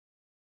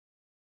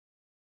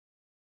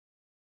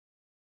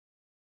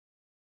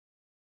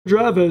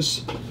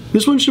Drivers.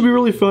 This one should be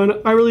really fun.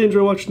 I really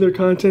enjoy watching their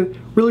content.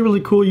 Really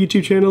cool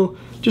YouTube channel.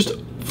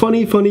 Just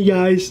funny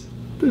guys.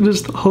 They're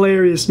just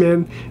hilarious,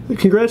 man.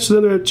 Congrats to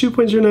them. They're at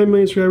 2.09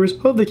 million subscribers.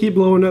 Hope they keep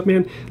blowing up,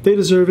 man. They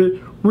deserve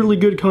it. Really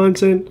good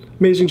content.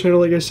 Amazing channel,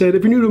 like I said.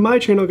 If you're new to my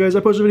channel, guys,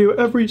 I post a video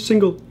every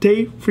single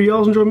day for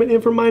y'all's enjoyment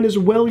and for mine as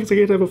well, because I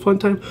get to have a fun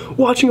time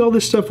watching all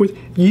this stuff with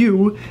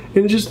you.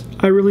 And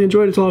I really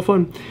enjoyed it. It's a lot of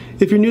fun.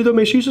 If you're new though,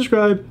 make sure you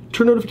subscribe,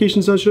 turn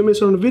notifications on so you don't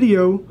miss out on a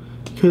video,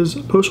 because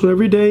I post one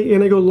every day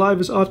and I go live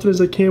as often as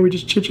I can. We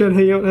just chit chat,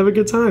 hang out, and have a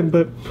good time.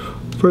 But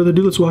further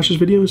ado, let's watch this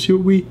video and see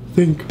what we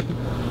think.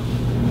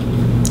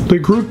 The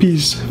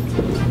groupies.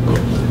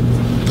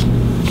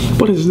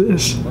 What is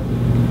this?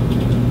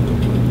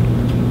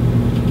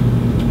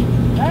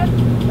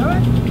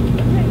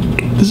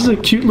 This is a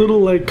cute little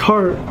like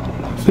cart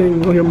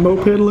thing, like a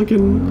moped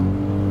looking.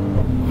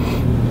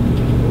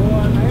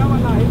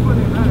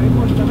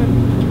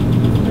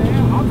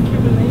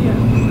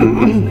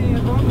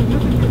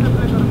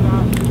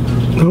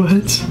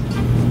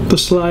 What? The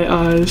sly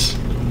eyes.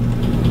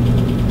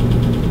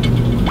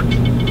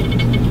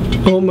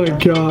 Oh my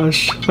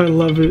gosh, I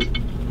love it.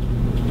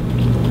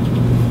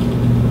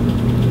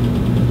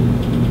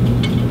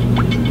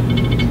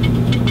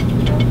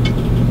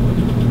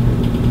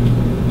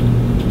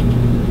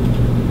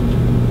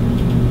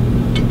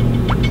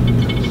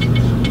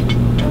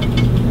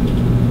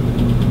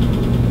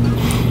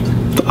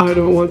 I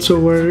don't want to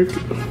work.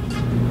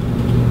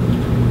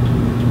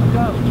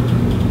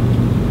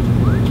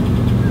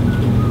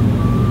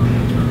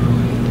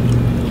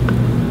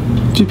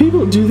 Do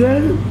people do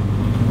that?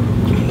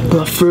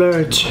 The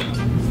flirt.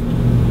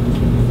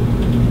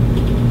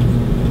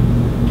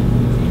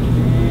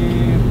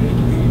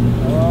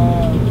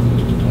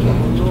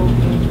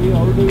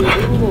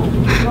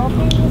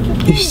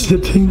 You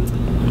sitting?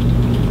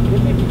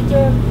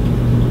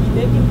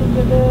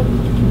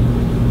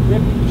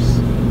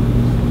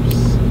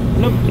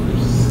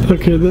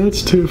 Okay,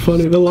 that's too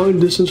funny. The long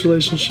distance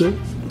relationship.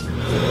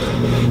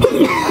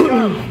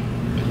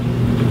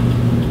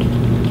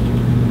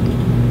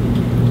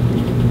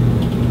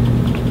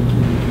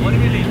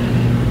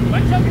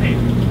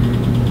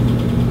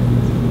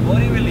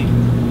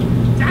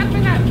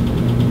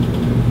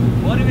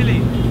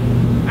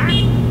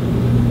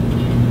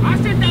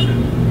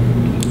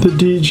 The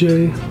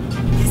DJ.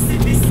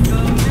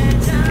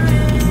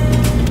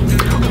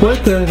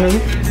 What the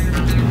heck?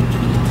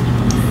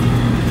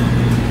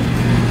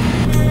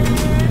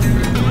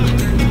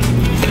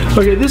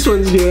 Okay, this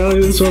one's good. I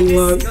like this one a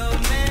lot.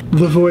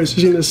 The voice.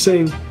 He's gonna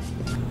sing.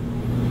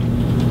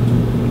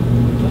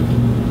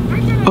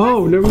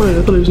 Oh, never mind.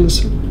 I thought he was gonna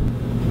sing.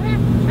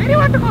 Where do you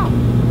want to go?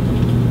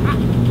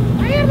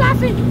 Why are you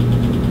laughing?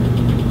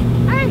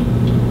 Hey!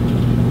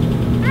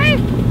 Hey!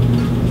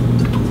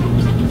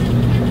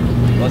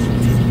 Boss,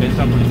 face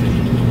up, please.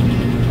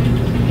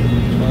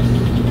 Boss.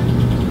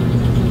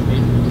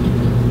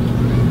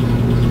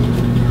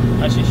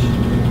 Ashish.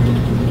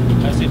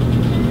 That's it.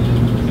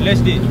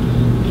 LSD.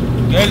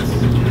 Girls.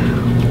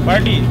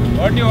 Party.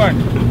 What do you want?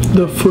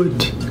 The foot.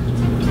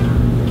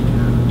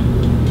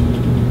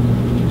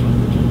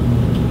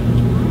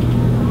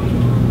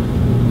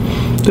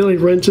 They like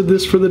rented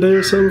this for the day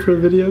or something for a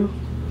video.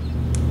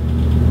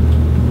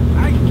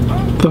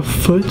 The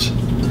foot.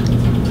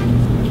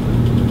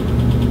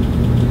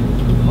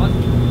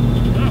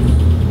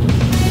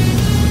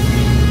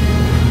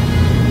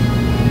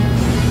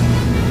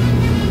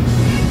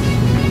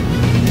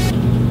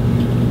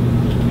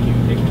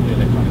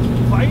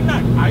 Why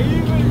not? I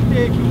will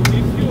take you if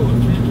you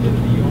sit in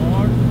the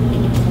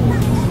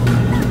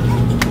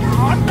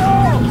auto.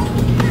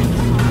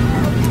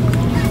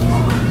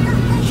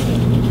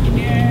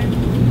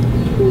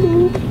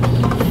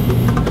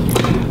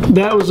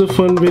 That was a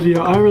fun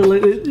video. I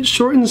relate. It's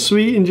short and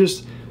sweet, and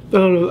just I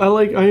don't know.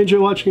 I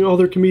enjoy watching all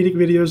their comedic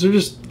videos. They're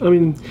just, I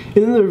mean,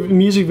 and then their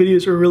music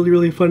videos are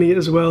really funny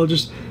as well.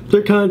 Just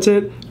their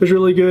content is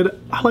really good.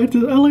 I liked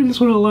it. I liked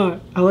this one a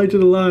lot. I liked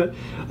it a lot.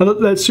 I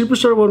thought that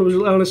superstar one was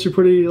honestly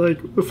pretty like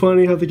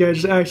funny. How the guy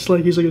just acts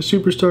like he's like a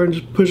superstar and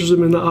just pushes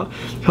him in the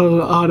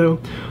auto.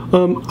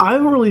 I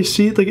don't really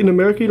see, like in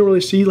America, you don't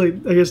really see like,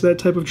 I guess, that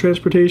type of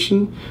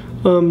transportation.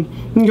 You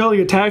can call it like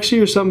a taxi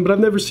or something, but I've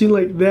never seen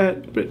like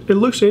that. But it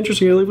looks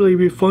interesting. It would really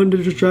be fun to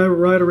just drive,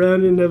 ride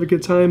around and have a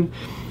good time.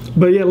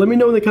 But yeah, let me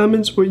know in the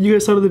comments what you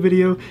guys thought of the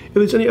video. If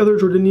there's any other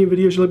Jordindian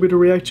videos you'd like me to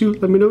react to,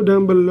 let me know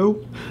down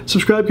below.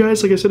 Subscribe,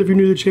 guys. Like I said, if you're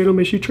new to the channel,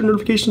 make sure you turn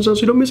notifications on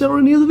so you don't miss out on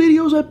any of the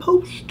videos I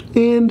post.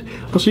 And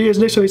I'll see you guys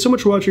next time. Thanks so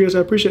much for watching, guys.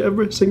 I appreciate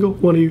every single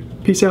one of you.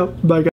 Peace out. Bye, guys.